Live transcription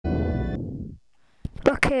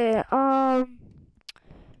Okay,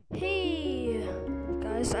 hey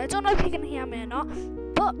guys, I don't know if you can hear me or not,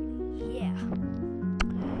 but yeah,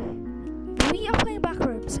 we are playing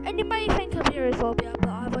Backrooms, and you may think of your phobia, but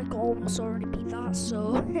I've like almost already beat that,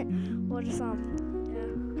 so we'll just yeah.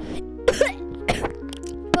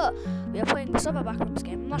 But we are playing this other Backrooms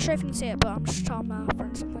game. I'm not sure if you can see it, but I'm just telling my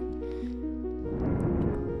friend something.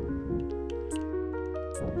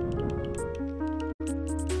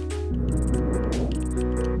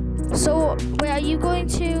 So, wait, are you going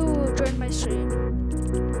to join my stream?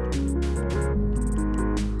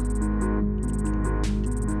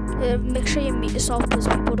 Make sure you mute yourself because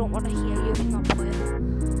people don't want to hear you if you're not playing.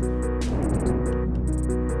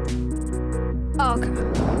 Oh, okay.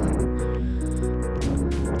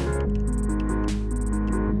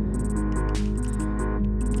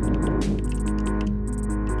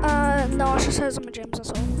 No, I should say some of James,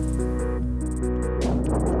 that's all.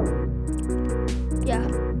 Yeah.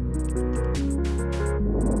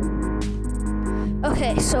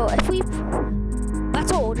 Okay, so if we...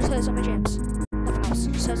 That's all, just say something James. Nothing else,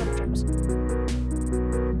 just say something James.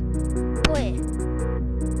 Play.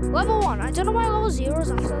 Level 1, I don't know why level 0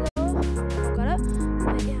 is after though. I don't get it.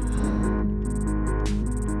 But yeah.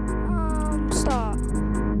 Start.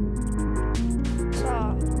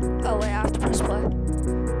 Oh wait, I have to press play.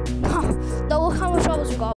 No, look how much levels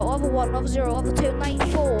we got. Level 1, level 0, level 2,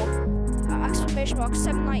 94. Exclamation mark,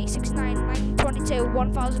 790, 69, 922,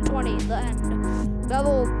 1020, the end.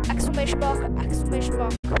 Level, exclamation mark,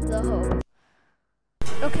 the hub.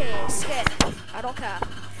 Okay, skip. I don't care.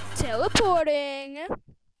 Teleporting.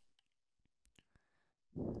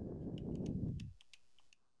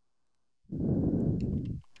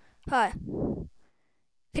 Hi.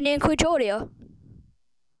 Can you include your audio?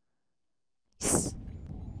 Yes.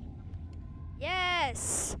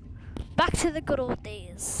 Yes. Back to the good old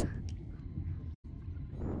days.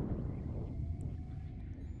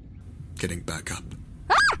 Getting back up.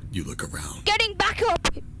 Ah! You look around. Getting back up!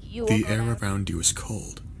 The air around you is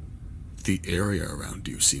cold. The area around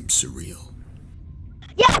you seems surreal.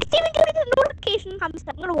 Yeah, Steven, give me the notification comes.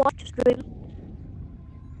 I'm gonna watch the stream.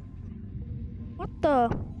 What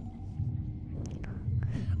the?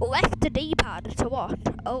 Left the D-pad to what?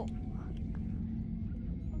 Oh.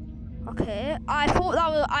 Okay. I thought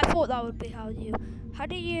that would be how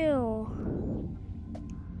do you?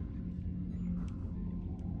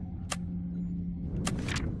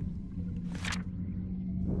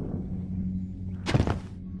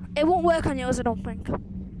 It won't work on yours, I don't think.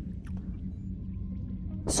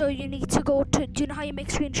 So you need to go to, do you know how you make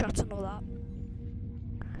screenshots and all that?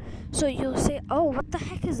 So you'll say, oh, what the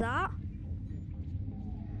heck is that?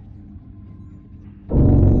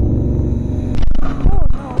 Oh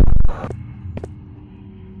no.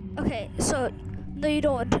 Okay, so, no you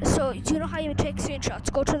don't. So do you know how you take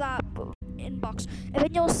screenshots? Go to that inbox, and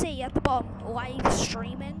then you'll see at the bottom, live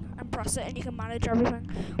streaming, and press it and you can manage everything.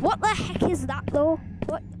 What the heck is that though?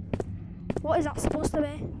 What is that supposed to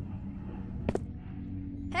be?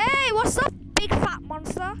 Hey, what's up, big fat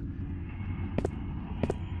monster?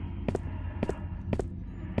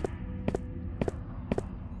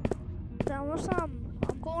 Then what's up?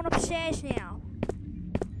 I'm going upstairs now.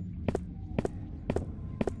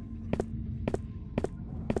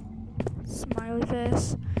 Smiley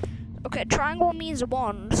face. Okay, triangle means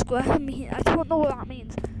 1, square means... I don't know what that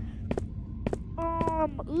means.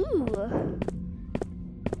 Ooh.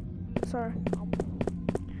 Sorry.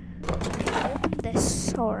 Open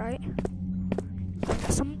this, alright.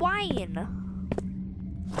 Some wine.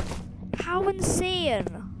 How insane.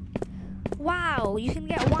 Wow, you can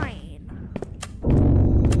get wine.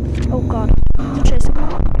 Oh god. He's chasing me.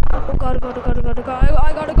 Oh god, I gotta go.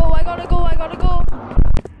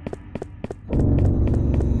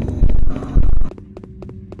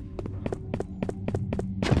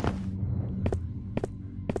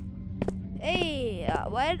 Hey,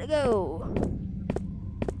 where'd it go?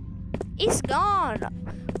 It's gone.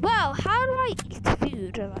 Well, how do I eat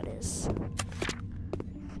food? That is.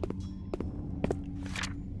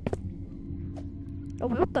 Oh,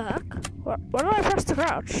 what the heck? Where do I press to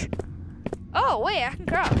crouch? Oh, wait, I can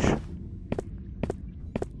crouch.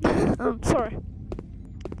 Oh, sorry.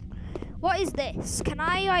 What is this? Can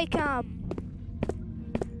I, like,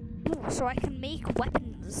 Ooh, so I can make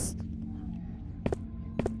weapons.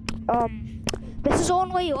 This is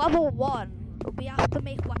only level 1. We have to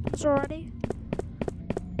make weapons already.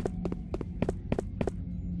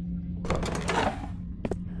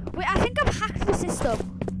 Wait, I think I've hacked the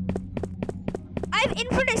system. I have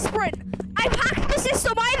infinite sprint. I've hacked the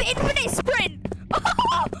system. I have infinite sprint.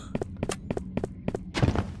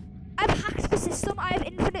 I've hacked the system. I have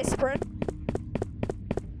infinite sprint.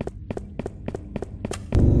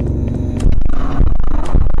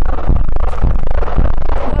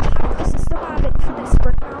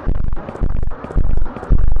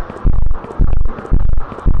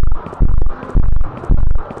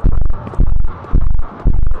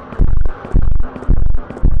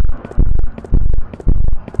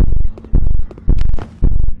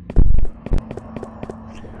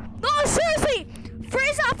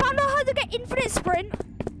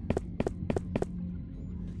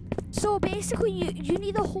 So basically, you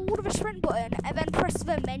need to hold the sprint button and then press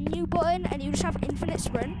the menu button, and you just have infinite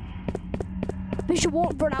sprint. Because you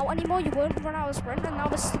won't run out anymore. You won't run out of sprint, and now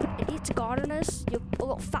the stupid idiot's gardeners. You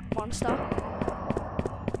little fat monster.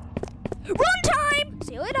 Run time!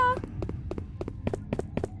 See you later.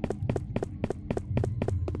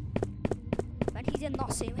 And he did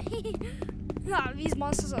not see me. Nah, these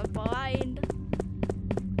monsters are blind.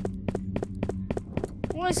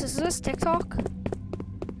 What is this? Is this TikTok?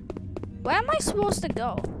 Where am I supposed to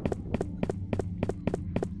go?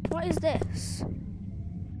 What is this?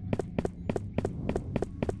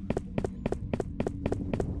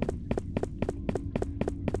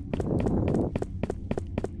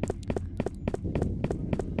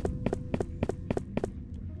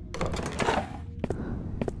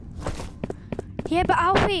 Yeah, but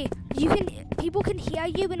Alfie, people can hear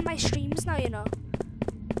you in my streams now, you know.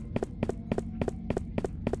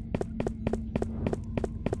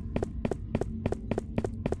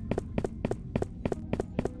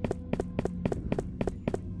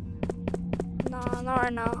 No, not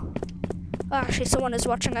right now. Oh, actually, someone is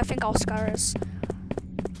watching. I think Oscar is.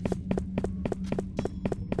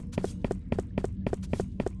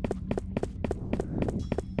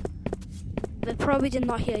 They probably did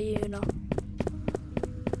not hear you, you know.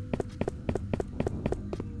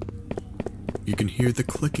 You can hear the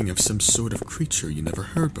clicking of some sort of creature you never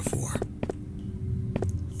heard before.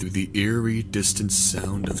 Through the eerie, distant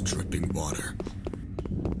sound of dripping water.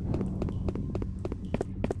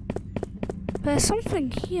 There's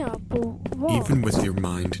something here, but what? Even with your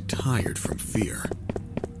mind tired from fear,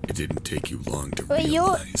 it didn't take you long to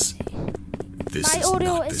realize this is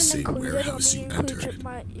not the same warehouse you entered.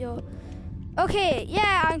 Okay,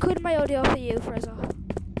 yeah, I included my audio for you, Fraser.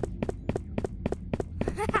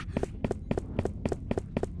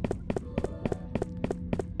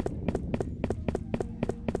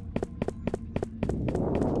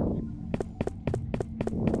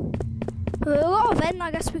 A lot of it,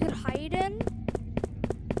 I guess we could hide in.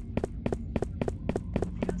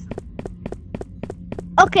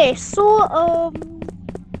 Okay, so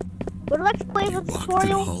let's play the You walk through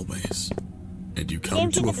tutorial. hallways, and you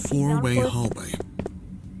come to a four-way hallway.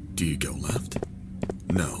 Do you go left?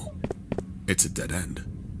 No, it's a dead end.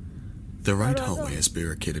 The right hallway is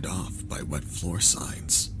barricaded off by wet floor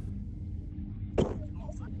signs.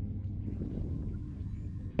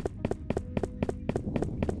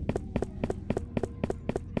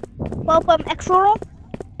 Welcome, Exora.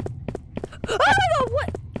 Oh my god,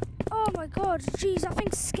 what? Oh my god, jeez, that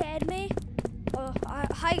thing scared me.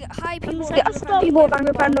 Hi, people. People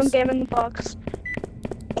random game in the box.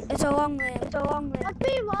 It's a long name. It's a long name.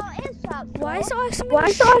 What is that? Why is it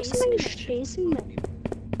like something chasing me?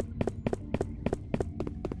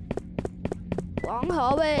 Long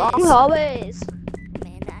hallways. Long hallways.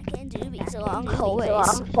 Man, I can do these long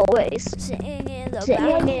hallways. Sitting in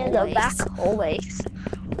the back hallways.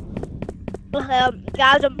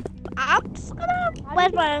 Guys, I'm just gonna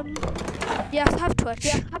let my You have to have Twitch.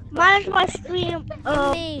 manage my stream.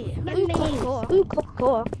 Me.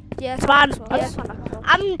 Cool. Yeah, it's Fun. fun. Yeah.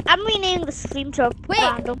 I'm renaming the stream to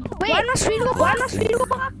random. Why am I streaming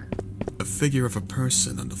back? A figure of a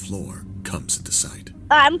person on the floor comes into sight,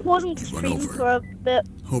 I'm pausing the You run stream over. for a bit.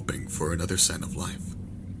 hoping for another sign of life.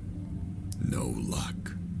 No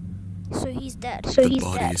luck. So he's dead. The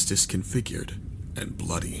body is disconfigured and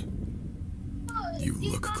bloody. You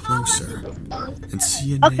look closer and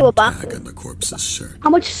see a Okay, name we're back. tag on the corpse's shirt.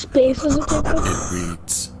 How much space does it take? It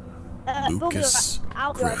reads Lucas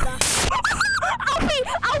Gray.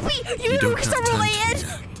 Alfie, You you don't look so have time to related.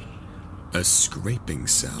 react. A scraping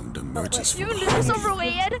sound emerges from You look behind so you.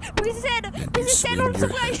 related. Because it said on swing the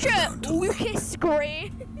your head shirt, around to look. Lucas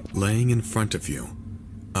Gray. Laying in front of you,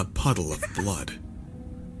 a puddle of blood.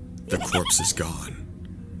 The corpse is gone.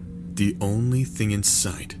 The only thing in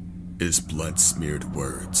sight is blood-smeared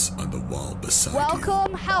words on the wall beside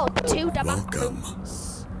Welcome, help to you. the Welcome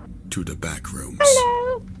BACKROOMS. to the backrooms.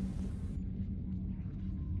 Hello.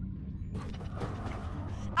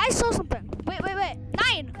 I saw something. Wait.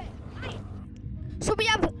 9. So we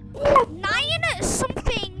have 9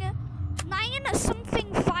 something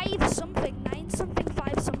 5 something. 9 something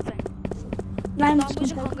 5 something. Nine How do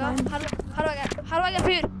I get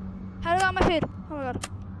food? How do I get my food? Oh my god.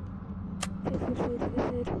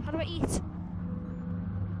 Food. How do I eat?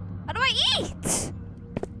 How do I eat?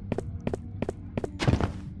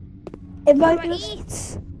 How do I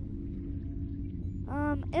eat?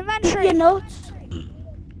 Inventory. Your notes.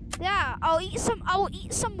 Yeah, I'll eat some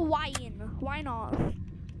wine. Why not?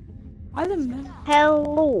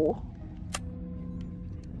 Hello.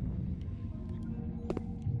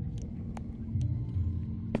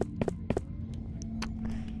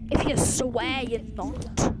 if you swear you're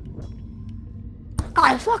not.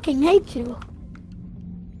 I fucking hate you.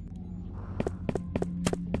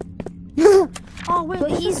 Oh wait, But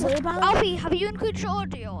this he's is way better. Alfie, have you included your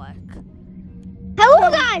audio like?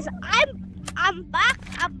 Hello guys, I'm back.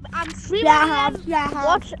 I'm streaming Yeah, I again. have. Yeah, I have.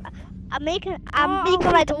 Watch. I'm making Oh,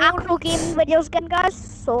 like don't. actual gaming videos again, guys.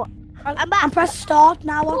 So I'm back. And press start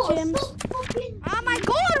now, watch James. Oh my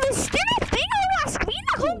god, there's still a thing on my screen.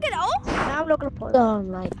 I can't get it off. Now I'm not gonna pause. Oh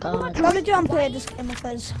my god. How did you play this game with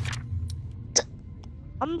us?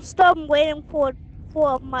 I'm still waiting for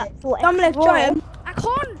Dominic, join.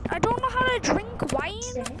 I don't know how to drink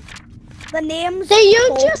wine. The name's Did you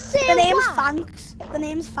called- just say The name's what? Thanks. The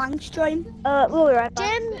name's Thanks, join. We'll be right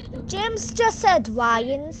back. James just said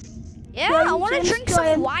wines. Yeah, Join, I want to James, drink join.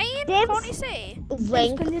 some wine. James. Can't you say?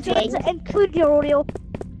 Drink, Can you drink. join? Include your audio.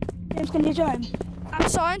 James, can you join? I'm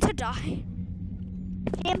starting to die.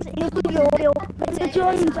 James, include your audio.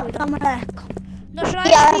 Join, Dominic. No, should I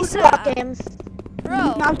Yeah, just stop reset? James.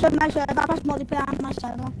 Bro, Now join my server. I press multiplayer on my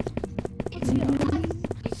server.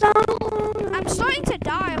 So, I'm starting to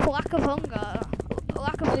die of lack of hunger.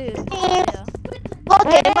 Lack of food. Yeah. Yeah. What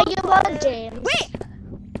game are you on, James? Wait,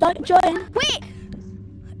 don't join. wait.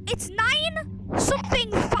 It's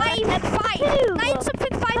 9-something-5-5.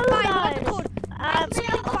 9-something-5-5. What's it called? I'm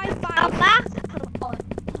 9-something-5-5. back.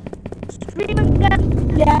 Streaming again.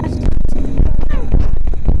 Yes.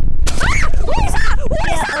 What is that? What is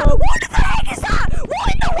Yeah, that? What the heck is that? What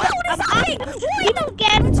in the world is I'm that back. thing? What in Streaming the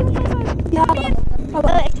Yeah. again. Oh,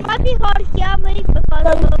 It might be hard to hear me because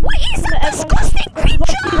What is that disgusting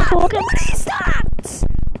creature? talking. What is that?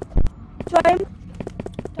 join.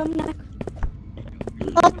 Dominic.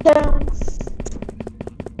 Okay.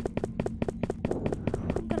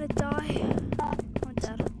 I'm gonna die. I'm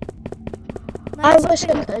dead. I wish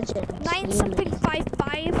I could, James.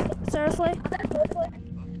 9-something-5-5. Seriously?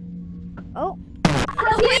 Oh.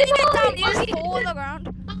 You didn't get down. You just fall on the ground.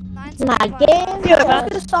 My 9-something-5-5. game. Yeah, we're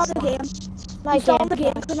gonna start the game. My Start the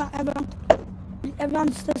game. game. Come on,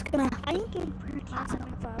 everyone's just gonna.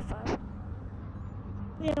 9-something-5-5.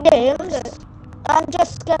 James. I'm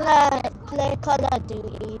just gonna play Call of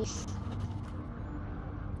Duty.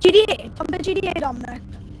 GTA. Come to GTA, Dominic.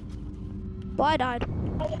 Well, I died.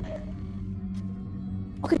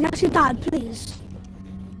 Okay, next your dad, please.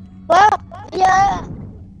 Well, yeah.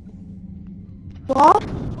 What?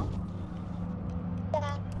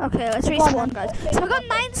 Okay, let's respawn, guys. So we got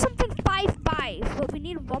 9-something-5-5, but we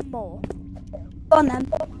need one more. Go on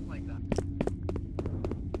then.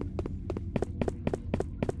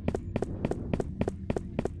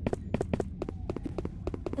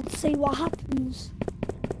 Let's see what happens.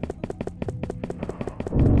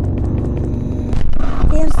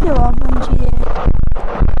 Game's new off on GTA.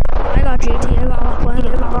 I got GTA, but I'm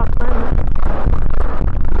not playing.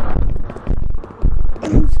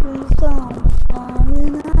 Game's so far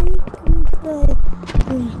and I can play.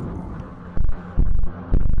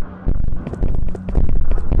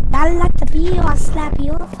 I like the beat or slap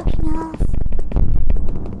your fucking ass.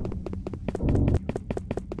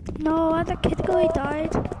 No, where'd the kid go? He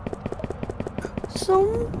died.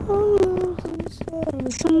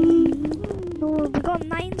 No, we got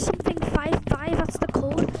 9-something-5-5, that's the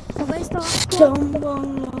code. So where's the last one?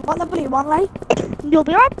 What level do you want, like? You'll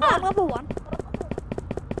be right Oh, back. level 1.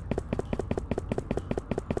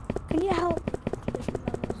 Can you help?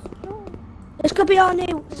 This could be our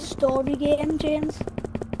new story game, James.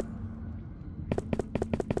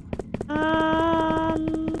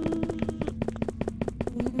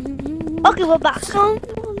 Okay, we're back. So,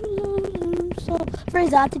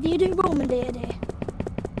 Fraser, did you do Roman Day today?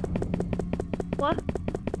 What?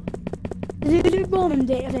 Did you do Roman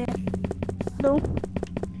Day today? No.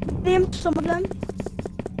 Name some of them.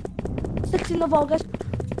 16th of August,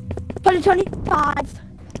 2025.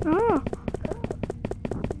 Oh.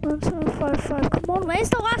 1755. Come on, where's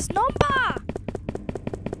the last number?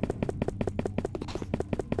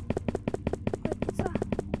 Wait, is that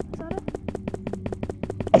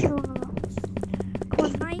it? No. Come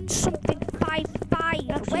on,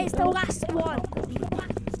 9-something-5-5. Where's the last one?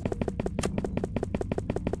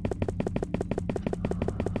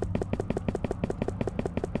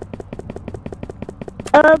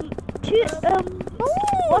 No,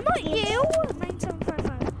 not you.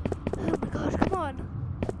 9755. Oh my god, come on.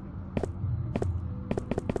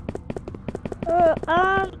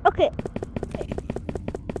 Okay.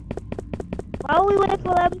 While we wait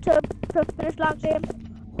for them to finish that game,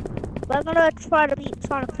 we're gonna try to beat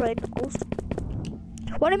Sonic Rainbows.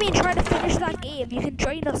 What do you mean trying to finish that game? You can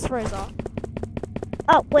join us, Fraser.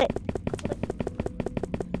 Oh, wait.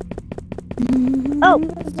 Oh,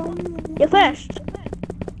 you finished.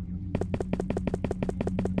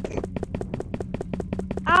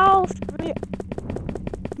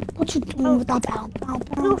 should move that down.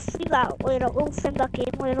 We'll see that later. We'll film that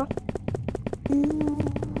game later.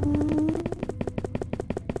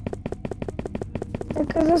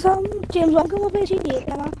 Because there's James, I'm going to play GTA,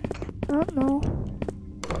 can I? I don't know.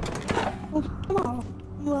 Oh, tomorrow.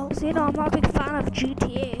 Well, So, you know, I'm not a big fan of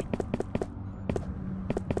GTA.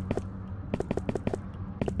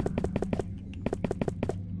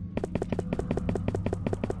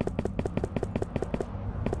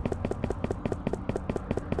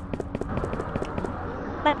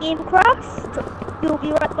 My game crashed. We'll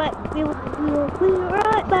be right back. We'll be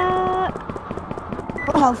right back.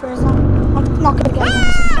 what health is that? I'm not going to get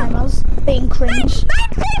into some timers. Being cringe.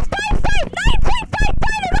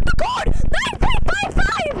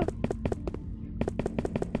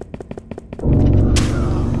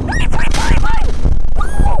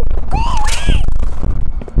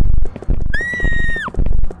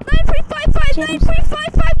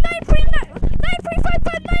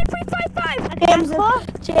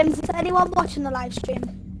 9355! James, is anyone watching the live stream?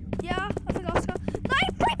 Yeah, I think Oscar.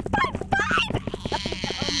 9355!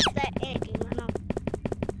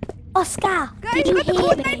 Oscar, Guys, did you you got the hear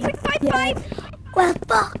code me? 9355! Well,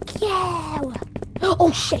 fuck you!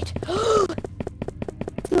 Oh shit!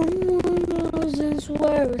 Someone knows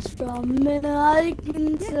where it's from, and I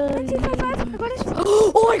can tell you. 9355, I got it.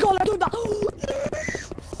 Oh my god, I did that!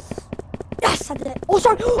 Yes, I did it. Oh,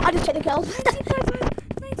 sorry, I just hit the kill.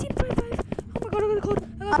 1955. Oh my god, I got the code.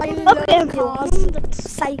 I got I the code. love Okay, cars.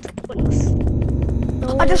 Psych.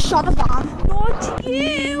 No. I just shot a van. Not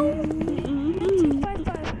you!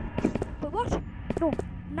 1955. Wait, what? No.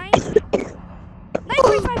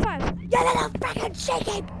 9355. You little fucking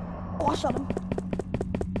chicken! Oh, I shot him.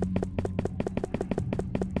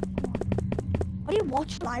 What do you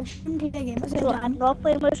watch live stream TV games? So I'm not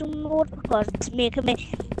playing mission mode because it's making me.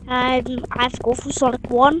 I have to go through Sonic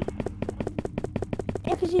 1.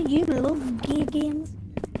 Yeah, because you love gay games.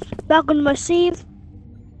 Back on my save.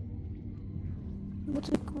 What's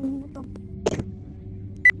it called?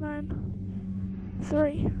 9,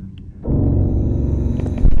 3.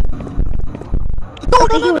 No.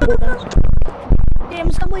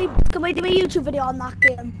 James, can we do a YouTube video on that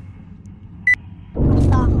game? What's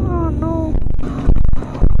that? Oh no.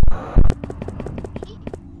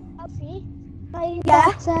 Alfie,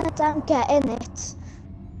 Yeah? I'm getting it.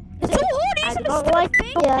 It's too hard, I even don't the like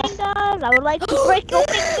thing. your fingers. I would like to break your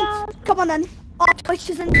fingers. Come on then. Our Twitch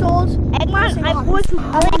is installed. Eggman, Sing I'm on. going to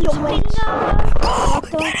I'm break on your Twitch.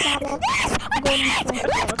 fingers.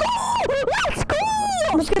 Let's go!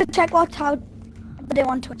 I'm just gonna check what how video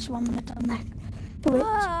on Twitch 1 minute on there. Do it.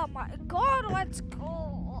 Oh my god, let's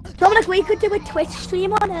go! Dominic, we could do a Twitch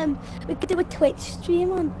stream on we could do a Twitch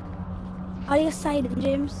stream on. Are you excited,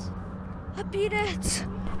 James? I beat it!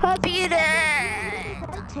 I beat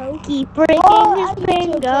it! Keep breaking his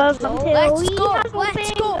fingers until Let's he go! has no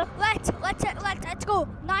Let's go! fingers. Let's go!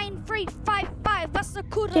 9355. That's the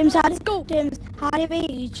code. James, Let's go! James, how do you be a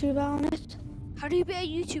YouTuber on it? How do you be a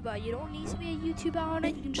YouTuber? You don't need to be a YouTuber on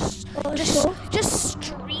it. You can just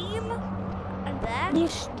stream and How do then you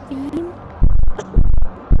stream?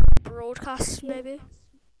 broadcast maybe.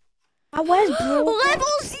 Where's bro? Level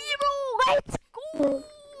 0. Let's go!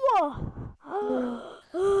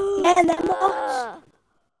 Yeah, and then what?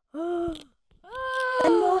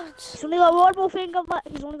 Then what? He's only got one more finger left.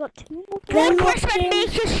 He's only got 2 more Then fingers. what, Make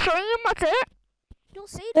James? your stream. That's it. You'll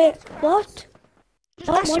see. Wait, what? Just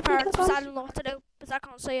What ask your more parents fingers? because I don't know what to do because I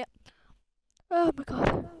can't see it. Oh my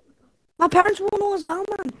god. My parents won't know us down,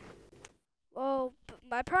 man. Oh, but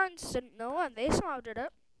my parents didn't know and they somehow did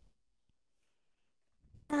it.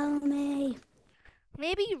 Tell me.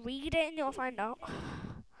 Maybe read it and you'll find out.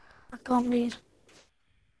 I can't read.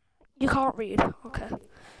 You can't read. Okay.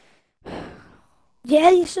 Yeah,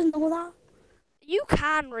 you should know that. You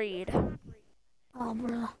can read. Oh,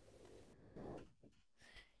 bro.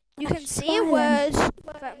 You can That's see fine. words.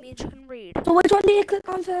 That means you can read. So which one do you click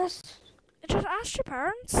on first? Just ask your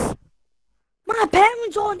parents. My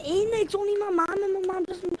parents aren't in. It's only my mom, and my mom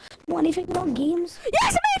doesn't know anything about games.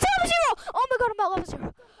 Yes, I made it to level 0! Oh my god, I'm at level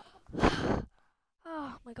 0.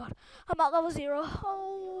 Oh my god, I'm at level 0.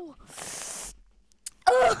 Oh.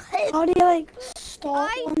 How do you like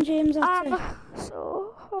start I one, James? That's it. I'm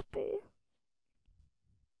so happy.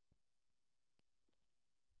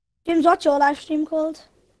 James, what's your live stream called?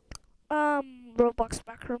 Roblox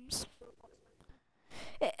Backrooms.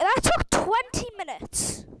 That took 20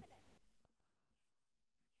 minutes.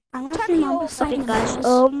 I'm Tell gonna me remember your something, guys. guys.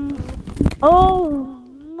 Oh no.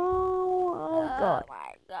 Oh god. Oh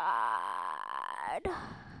my god.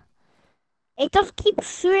 It just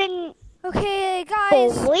keeps shooting Okay,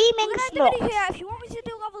 guys. flaming We're gonna end the smoke. video here. If you want me to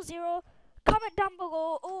do level 0, comment comment down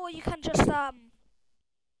below, or you can just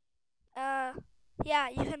yeah,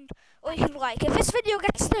 you can, or you can like. If this video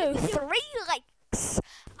gets to 3 likes,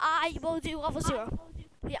 I will do level 0.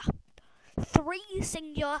 Yeah, 3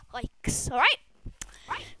 singular likes. All right.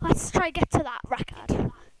 Let's try to get to that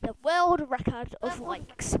record, the world record of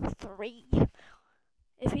likes. 3.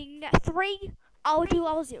 If we can get 3, I'll do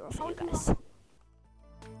level 0 for you guys.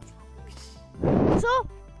 So,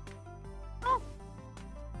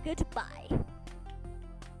 goodbye.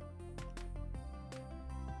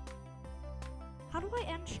 How do I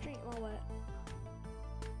end stream? Oh wait.